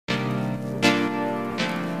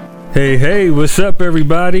Hey, what's up,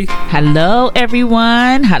 everybody? Hello,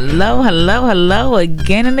 everyone. Hello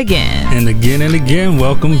again and again. And again,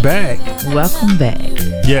 welcome back. Welcome back.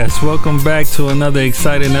 Yes, welcome back to another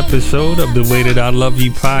exciting episode of the Way That I Love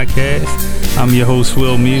You podcast. I'm your host,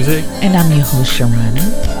 Will Music. And I'm your host, Sharana.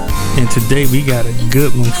 And today we got a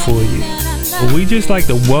good one for you. We just like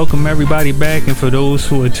to welcome everybody back, and for those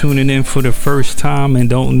who are tuning in for the first time and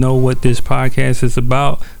don't know what this podcast is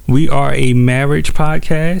about, we are a marriage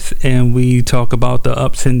podcast, and we talk about the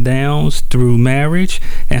ups and downs through marriage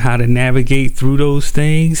and how to navigate through those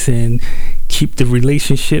things and keep the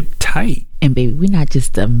relationship tight. And baby, we're not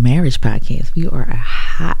just a marriage podcast. We are a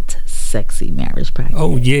hot, sexy marriage podcast.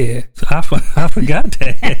 Oh yeah, I forgot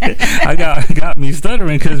that. I got me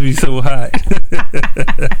stuttering because we so hot.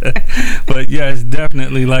 But yes,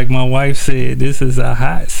 definitely, like my wife said, this is a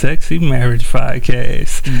hot, sexy marriage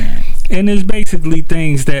podcast. Yes. And it's basically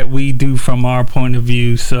things that we do from our point of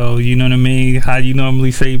view. So, you know what I mean? How you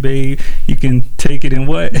normally say, babe, you can take it and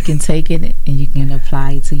what? You can take it and you can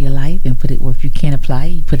apply it to your life and put it, or if you can't apply it,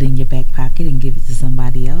 you put it in your back pocket and give it to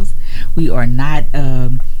somebody else. We are not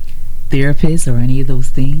therapists or any of those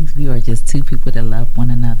things. We are just two people that love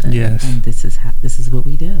one another. Yes. And this is what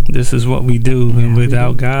we do. This is what we do. And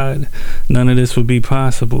without God, none of this would be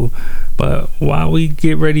possible. But while we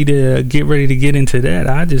get ready to get into that,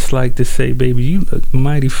 I just like to say, baby, you look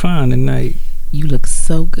mighty fine tonight. You look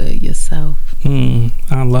so good yourself.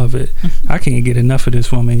 I love it. I can't get enough of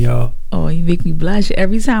this woman, y'all. Oh, you make me blush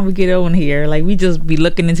every time we get on here. Like, we just be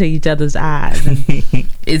looking into each other's eyes. And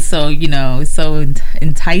it's so, it's so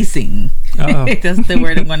enticing. Oh. That's the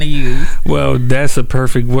word I want to use. Well, that's a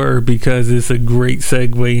perfect word because it's a great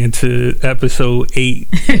segue into episode 8.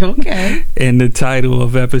 Okay. And the title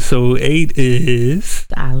of episode 8 is...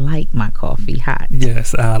 I like my coffee hot.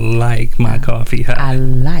 Yes, I like my coffee hot. I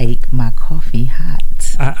like my coffee hot.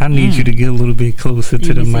 I need you to get a little bit closer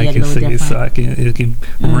to the mic and say it so it can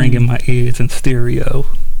ring in my ears in stereo.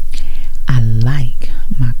 I like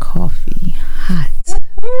my coffee hot.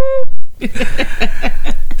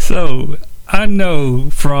 So I know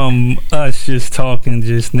from us just talking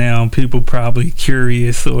just now, people probably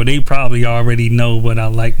curious, or they probably already know what I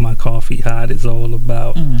like my coffee hot is all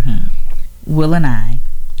about. Will and I,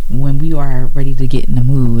 when we are ready to get in the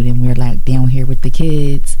mood and we're like down here with the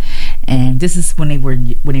kids, and this is when they were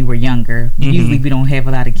younger. Usually we don't have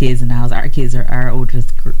a lot of kids in the house. Our kids are, our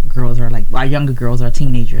oldest girls are like, our younger girls are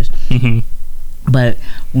teenagers. But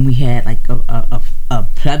when we had like a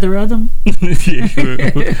plethora of them,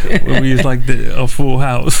 yeah, when we was like a full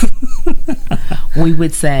house, he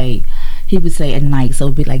would say at night, so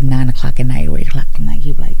it'd be like 9 o'clock at night or 8 o'clock at night,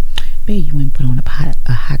 he'd be like, babe, you want to put on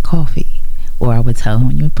a hot coffee? Or I would tell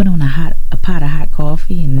him, you would put on a pot of hot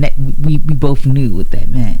coffee, and we both knew what that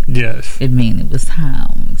meant. Yes, it meant it was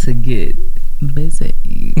time to get busy.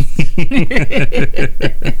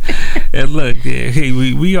 And look, hey,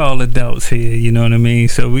 we all adults here, you know what I mean?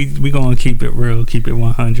 So we gonna keep it real, keep it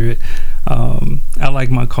 100. I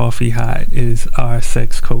like my coffee hot is our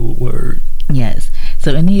sex code word. Yes.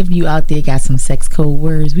 So any of you out there got some sex code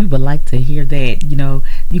words, we would like to hear that.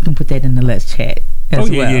 You can put that in the Let's Chat.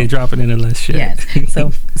 Yeah, drop it in the Let's Chat. Yes.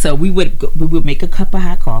 So we would make a cup of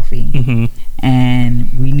hot coffee, and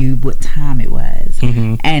we knew what time it was,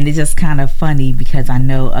 and it's just kind of funny because I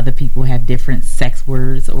know other people have different sex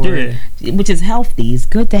words, which is healthy. It's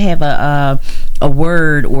good to have a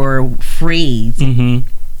word or phrase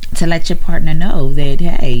to let your partner know that,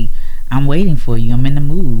 hey, I'm waiting for you. I'm in the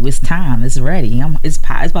mood. It's time. It's ready. It's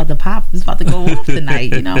about to pop. It's about to go off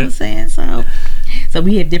tonight. You know what I'm saying? So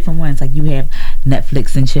we have different ones. Like you have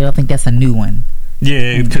Netflix and chill. I think that's a new one.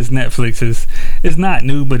 Yeah, because Netflix is not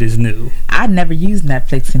new, but it's new. I never used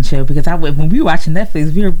Netflix and chill because when we were watching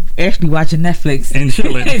Netflix, we were actually watching Netflix and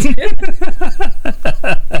chilling.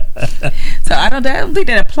 So I don't think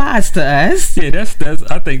that applies to us. Yeah, that's.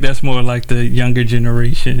 I think that's more like the younger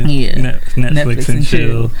generation. Yeah, Netflix and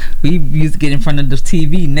chill. We used to get in front of the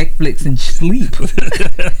TV, Netflix and sleep.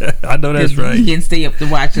 I know that's right. We didn't stay up to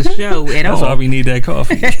watch a show at all. That's why we need that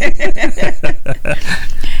coffee.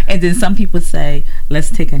 And then some people say, let's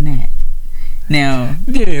take a nap. Now,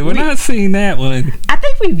 yeah, when I seen that one, I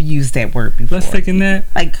think we've used that word before. Let's take a nap.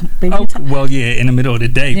 Like, baby, well, yeah, in the middle of the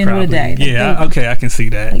day, probably. Like, yeah, baby, okay, I can see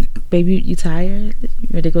that. Like, baby, you tired? You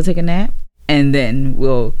ready to go take a nap? And then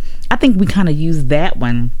I think we kind of use that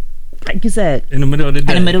one, like you said, in the middle of the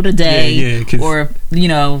day. In the middle of the day, yeah, or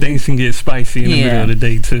things can get spicy in the middle of the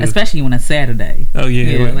day too, especially on a Saturday. Oh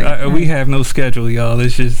yeah, we have no schedule, y'all.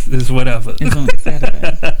 It's whatever. It's on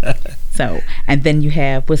Saturday. So, and then you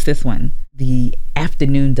have, what's this one? The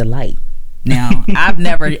afternoon delight. Now, I've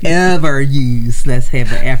never ever used "let's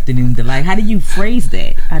have an afternoon delight." How do you phrase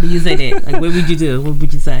that? How do you say that? Like, what would you do? What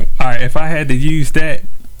would you say? All right, if I had to use that,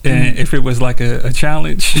 and if it was like a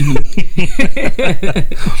challenge,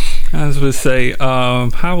 I was gonna say,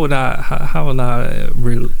 how would I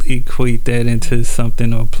equate that into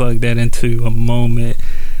something or plug that into a moment?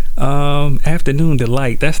 Afternoon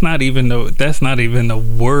delight. That's not even a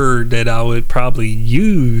word that I would probably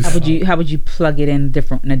use. How would you plug it in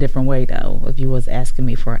a different way though? If you was asking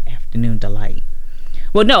me for afternoon delight.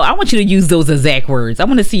 Well, no, I want you to use those exact words. I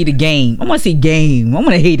want to see the game. I want to see game. I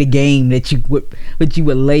want to hear the game that you would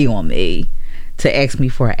lay on me to ask me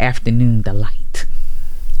for an afternoon delight.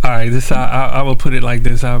 All right, I will put it like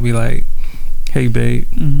this. I'll be like, "Hey, babe."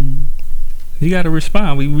 Mm-hmm. You got to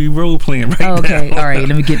respond. We role playing right now. Okay, all right.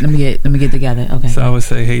 Let me get together. Okay. So I would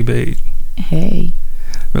say, "Hey, babe." Hey.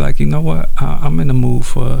 We're like, you know what? I'm in the mood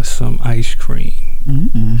for some ice cream,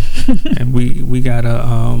 and we got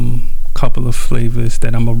a couple of flavors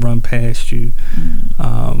that I'm gonna run past you.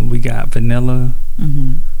 We got vanilla.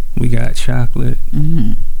 We got chocolate.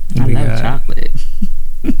 I love chocolate.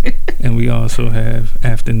 And we also have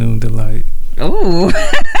afternoon delight. Oh.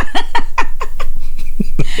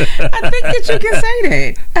 I think that you can say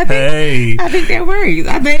that. I think that works.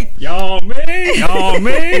 I think y'all me.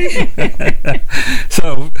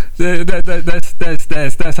 So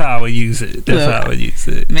that's how I would use it. How I would use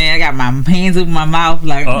it. Man, I got my hands over my mouth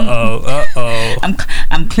like.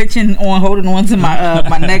 I'm clutching on, holding on to my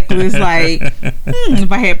my necklace like.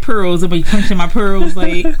 If I had pearls, I'd be clenching my pearls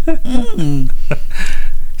like.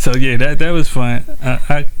 So yeah, that was fun.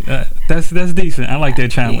 That's decent. I like that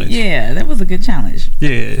challenge. Yeah, that was a good challenge.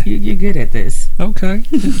 Yeah, you're good at this. Okay,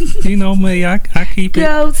 you know me. I keep it.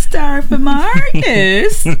 Gold star for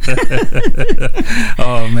Marcus.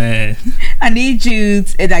 Oh man, I need you.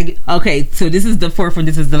 Okay, so this is the fourth one.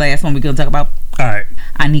 This is the last one we're gonna talk about. All right.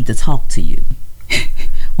 I need to talk to you.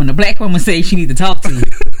 When a black woman says she need to talk to you.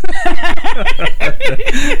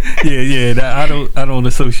 I don't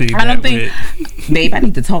associate. I don't think, babe, I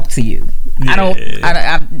need to talk to you. Yeah.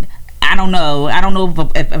 I don't know. I don't know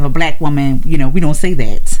if a black woman, we don't say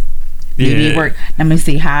that. Maybe it work. Let me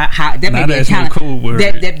see how that might be a challenge. Cool word.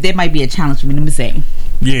 That might be a challenge for me. Let me say.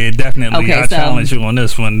 Yeah, definitely. Okay, I'll challenge you on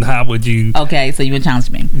this one. How would you? Okay, so you would challenge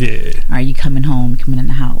me. Yeah. All right, you coming home? Coming in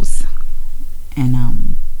the house, and all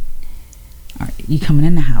right, you coming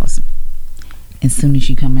in the house. As soon as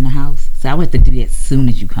you come in the house, so I would have to do that as soon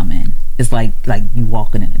as you come in. It's like you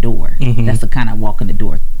walking in the door. That's the kind of walk in the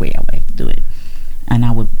door way I would have to do it. And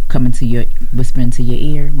I would come whisper into your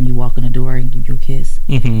ear when you walk in the door and give you a kiss.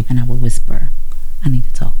 And I would whisper, "I need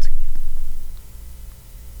to talk to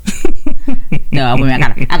you." No, wait a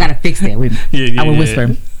minute, I gotta fix that. Wait a minute. I would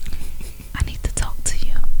whisper, "I need to talk to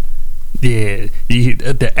you." Yeah,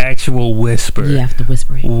 the actual whisper. You have to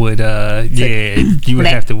whisper it. You would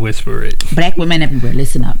have to whisper it. Black women everywhere,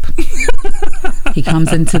 listen up. He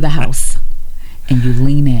comes into the house, and you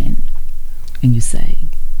lean in, and you say,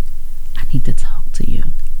 "I need to talk to you."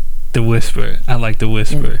 The whisper. I like the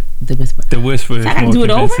whisper. The whisper. The whisper is so I gotta more do it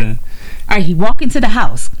convincing. Over? All right, he walk into the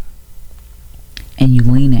house, and you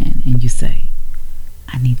lean in, and you say,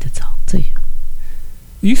 "I need to talk to you."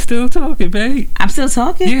 You still talking, babe? I'm still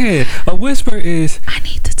talking? Yeah. A whisper is, "I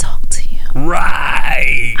need to talk to you."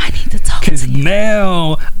 Right. I need to talk to you. Because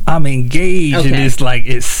now I'm engaged and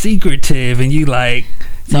it's secretive and you like,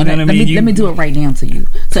 so you know what I mean? Let me do it right now to you.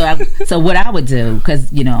 So what I would do,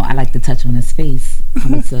 because, I like to touch on his face, I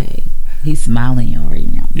would say, he's smiling right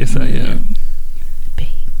now. Yes, I am. Babe,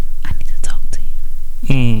 I need to talk to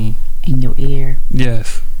you. In your ear.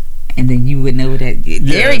 Yes. And then you would know that.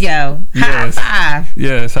 There we go. High five.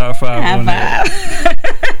 Yes, high five. High five.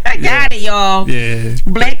 I got it, y'all. Yeah.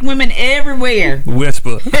 Black women everywhere.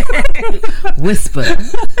 Whisper. Whisper.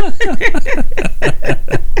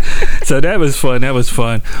 So that was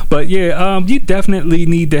fun. But yeah, you definitely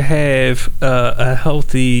need to have a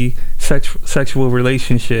healthy sexual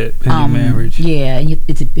relationship in your marriage. Yeah, and you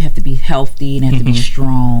have to be healthy and have to be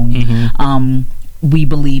strong. We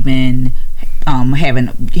believe in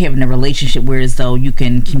having a relationship where as though you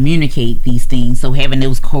can communicate these things. So having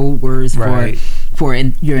those code words for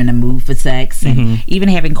you're in the mood for sex, and even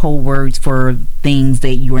having code words for things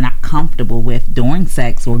that you are not comfortable with during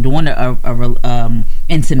sex or during a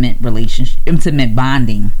intimate relationship, intimate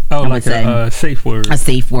bonding. Oh, like a safe word. A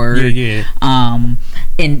safe word. Yeah.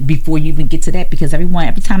 And before you even get to that, because every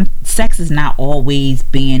time sex is not always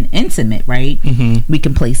being intimate, right? We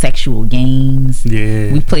can play sexual games.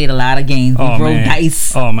 Yeah. We played a lot of games. We rolled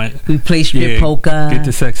dice. Oh man. We played strip poker. Get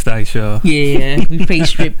the sex dice, y'all. Yeah. We played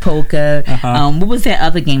strip poker. What was that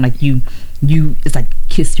other game? Like you it's like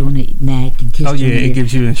kiss you on the neck and kiss Oh yeah, it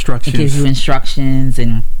gives you instructions. It gives you instructions,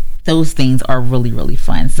 and those things are really, really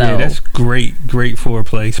fun. So yeah, that's great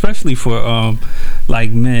foreplay, especially for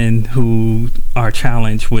like men who are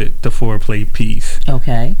challenged with the foreplay piece.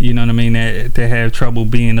 Okay. You know what I mean? That they have trouble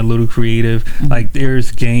being a little creative. Mm-hmm. Like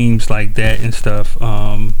there's games like that and stuff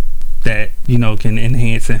that can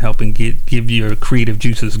enhance and help and give your creative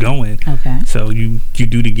juices going. Okay. So you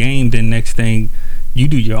do the game, then next thing you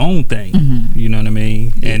do your own thing. Mm-hmm. You know what I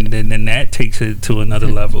mean? Yeah. And then that takes it to another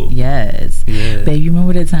level. Yes. Yeah. Babe, you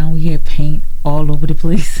remember that time we had paint all over the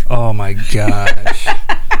place? Oh my gosh.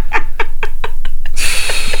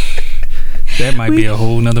 That might be a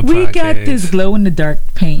whole nother podcast. We got this glow in the dark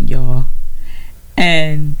paint, y'all.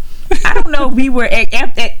 And I don't know, we were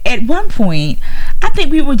at one point, I think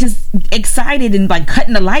we were just excited and like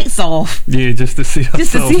cutting the lights off. Yeah, just to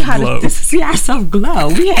see ourselves glow.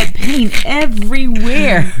 We had paint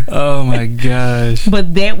everywhere. Oh my gosh.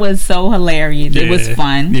 But that was so hilarious. Yeah. It was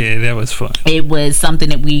fun. Yeah, that was fun. It was something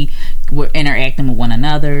that we were interacting with one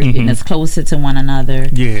another, mm-hmm. getting us closer to one another.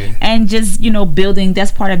 Yeah. And just, building,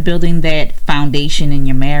 that's part of building that foundation in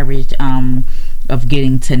your marriage, of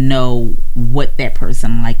getting to know what that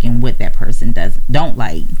person like and what that person don't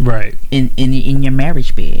like, right, in your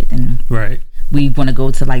marriage bed. And right, we want to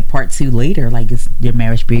go to like part 2 later, like your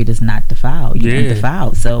marriage bed is not defiled. You're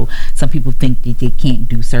undefiled. So some people think that they can't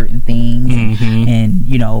do certain things, mm-hmm.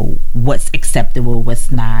 and what's acceptable,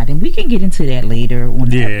 what's not, and we can get into that later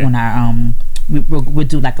when our we'll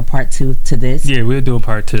do like a part 2 to this. Yeah, we'll do a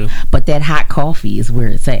part 2. But that hot coffee is where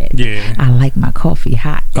it's at. Yeah, I like my coffee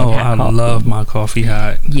hot. I love my coffee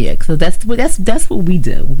hot. Yeah, so that's what we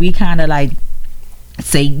do. We kind of like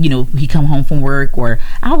say, he come home from work, or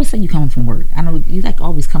I always say you come from work. I know you like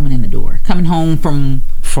always coming in the door, coming home from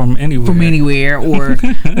anywhere, or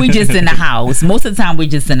we just in the house. Most of the time we're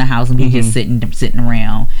just in the house and we're mm-hmm. just sitting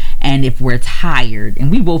around. And if we're tired, and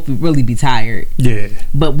we both really be tired, yeah,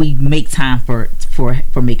 but we make time for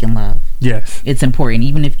making love. Yes, it's important.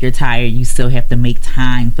 Even if you're tired, you still have to make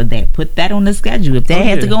time for that. Put that on the schedule. If that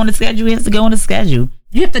has to go on the schedule, it has to go on the schedule.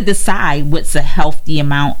 You have to decide what's a healthy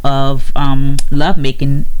amount of love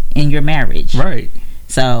making in your marriage. Right.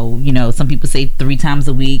 So, some people say 3 times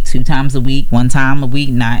a week, 2 times a week, 1 time a week.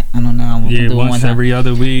 I don't know. Yeah, once every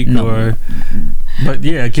other week. No. But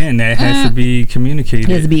yeah, again, that has to be communicated.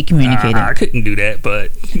 It has to be communicated. I couldn't do that,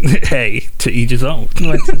 but hey, to each his own.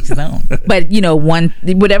 But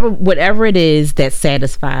whatever it is that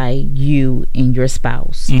satisfies you and your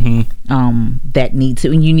spouse, mm-hmm. That need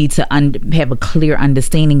to, and you need to have a clear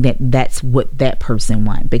understanding that that's what that person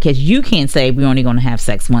wants. Because you can't say we're only going to have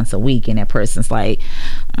sex once a week, and that person's like,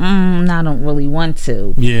 I don't really want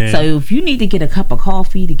to. Yeah. So if you need to get a cup of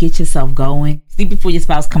coffee to get yourself going, sleep before your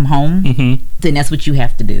spouse come home, mm-hmm. then that's what you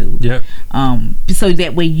have to do. Yep. So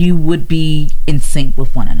that way you would be in sync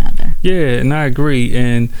with one another. Yeah, and I agree.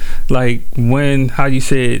 And like how you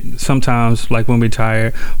said, sometimes like when we're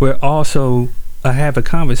tired, we're also have a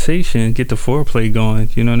conversation, get the foreplay going.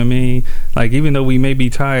 You know what I mean? Like even though we may be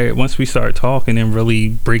tired, once we start talking and really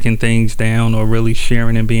breaking things down, or really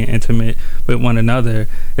sharing and being intimate with one another,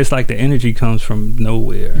 it's like the energy comes from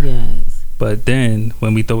nowhere. Yes. But then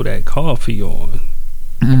when we throw that coffee on,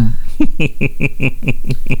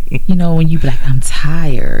 when you be like, I'm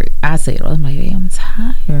tired, I say it. I'm like, hey, I'm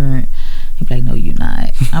tired. He'd be like, no, you're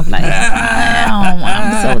not. I'm like,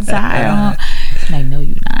 I'm so tired. Like, no,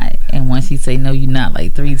 you're not. And once you say no, you're not,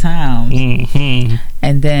 like 3 times, mm-hmm.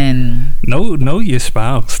 and then know your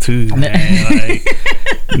spouse too, man. Like,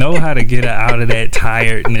 know how to get her out of that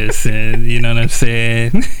tiredness, and you know what I'm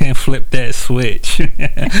saying, and flip that switch.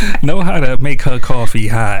 Know how to make her coffee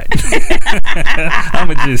hot.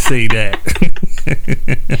 I'ma just say that.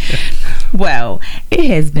 Well, it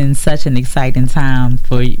has been such an exciting time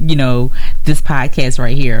for this podcast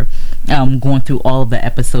right here, going through all of the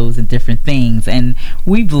episodes and different things, and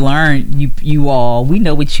we've learned you all, we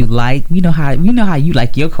know what you like, we know how you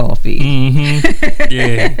like your coffee. Mm-hmm.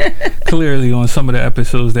 Yeah, clearly on some of the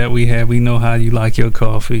episodes that we have, we know how you like your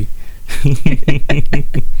coffee.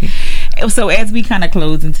 So as we kind of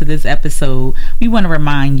close into this episode, we want to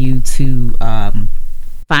remind you to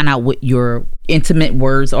find out what your intimate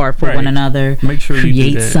words are for one another. Make sure create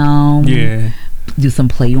you do that. some. Yeah. Do some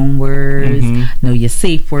play on words. Mm-hmm. Know your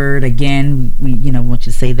safe word. Again, we want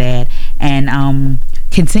you to say that, and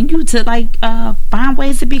continue to find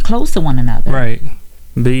ways to be close to one another. Right.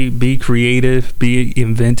 Be creative. Be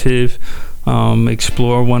inventive.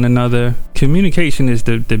 Explore one another. Communication is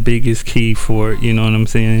the biggest key for it. You know what I'm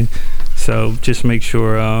saying? So just make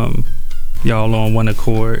sure y'all on one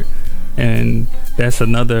accord, and that's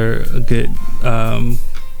another good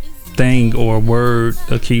thing or word,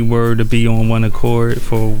 a key word, to be on one accord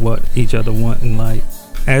for what each other want in life.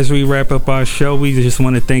 As we wrap up our show, we just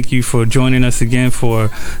want to thank you for joining us again for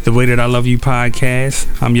the Way That I Love You podcast.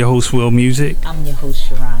 I'm your host, Will Music. I'm your host,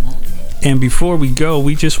 Sharana. And before we go,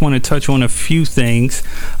 we just want to touch on a few things,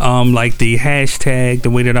 like the hashtag,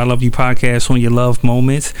 the Way That I Love You podcast on your love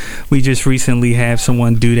moments. We just recently have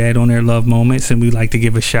someone do that on their love moments, and we'd like to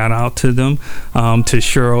give a shout out to them, to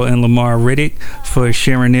Cheryl and Lamar Riddick for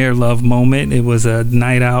sharing their love moment. It was a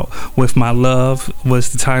night out with my love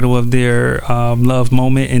was the title of their love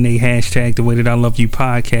moment, and they hashtag the Way That I Love You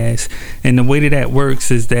podcast. And the way that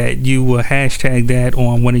works is that you will hashtag that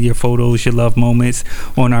on one of your photos, your love moments,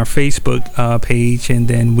 on our Facebook page, and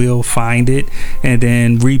then we'll find it and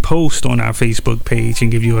then repost on our Facebook page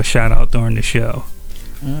and give you a shout out during the show.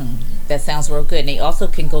 That sounds real good. And they also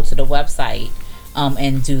can go to the website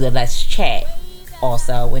and do the Let's Chat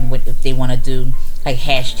also, and if they want to do like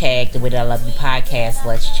hashtag the Way That I Love You podcast,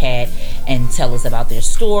 Let's Chat, and tell us about their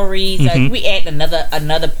stories. We add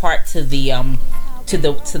another part to the to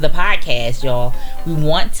the podcast, y'all. We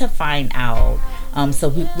want to find out, so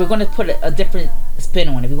we're going to put a different spin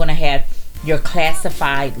on it. We're going to have your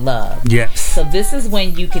classified love. Yes. So this is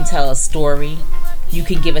when you can tell a story. You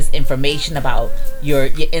can give us information about your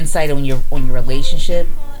insight on your relationship.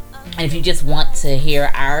 And if you just want to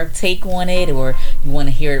hear our take on it, or you want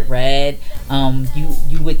to hear it read,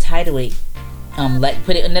 you would title it,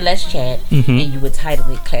 put it in the Let's Chat, and you would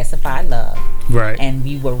title it Classified Love. Right. And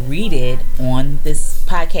we will read it on this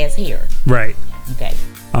podcast here. Right. Okay.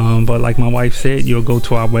 But like my wife said, you'll go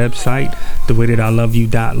to our website,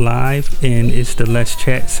 thewaythatIloveyou.live, and it's the Let's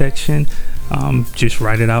Chat section. Just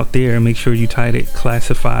write it out there and make sure you title it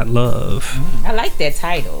Classified Love. I like that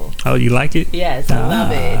title. Oh, you like it? Yes, I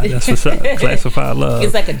love it. That's what's up. Classified Love.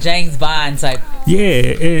 It's like a James Bond type.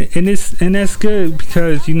 Yeah, and that's good,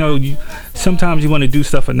 because sometimes you want to do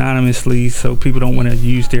stuff anonymously, so people don't want to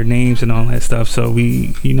use their names and all that stuff. So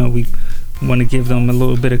we want to give them a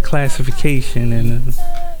little bit of classification and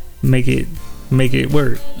make it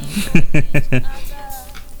work.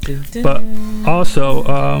 But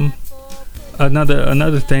also,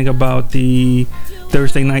 another thing about the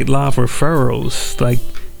Thursday Night Live referrals, like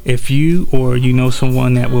if you or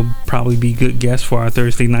someone that will probably be good guests for our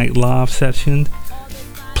Thursday Night Live session,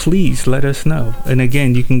 please let us know. And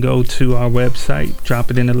again, you can go to our website, drop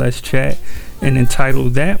it in the Let's Chat, and entitle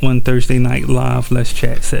that one Thursday Night Live Let's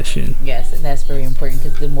Chat session. Yes, and that's very important,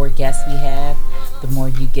 because the more guests we have, the more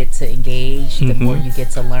you get to engage, the more you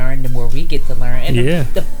get to learn, the more we get to learn, and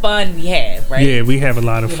the fun we have, right? Yeah, we have a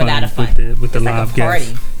lot of fun with the live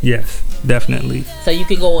guests. Yes, definitely. So you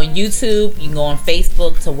can go on YouTube, you can go on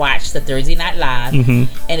Facebook to watch the Thursday Night Live, and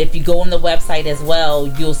if you go on the website as well,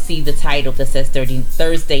 you'll see the title that says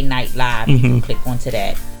Thursday Night Live. You can click onto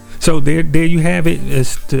that. So there you have it.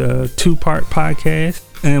 It's the 2-part podcast,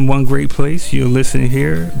 and one great place. You'll listen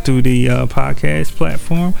here through the podcast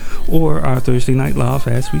platform or our Thursday Night Live,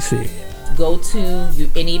 as we said. Go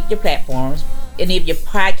to any of your platforms, any of your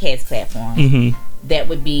podcast platforms. That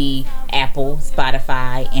would be Apple,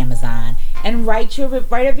 Spotify, Amazon, and write a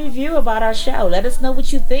review about our show. Let us know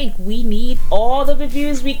what you think. We need all the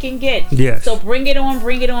reviews we can get. Yes. So bring it on.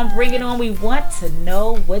 We want to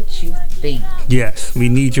know what you think. Yes, we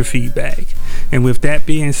need your feedback. And with that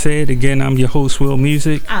being said, again, I'm your host, Will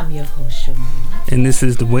Music. I'm your host, Sharana. And this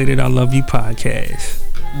is the Way That I Love You podcast.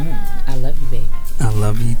 I love you, baby. I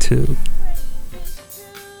love you too.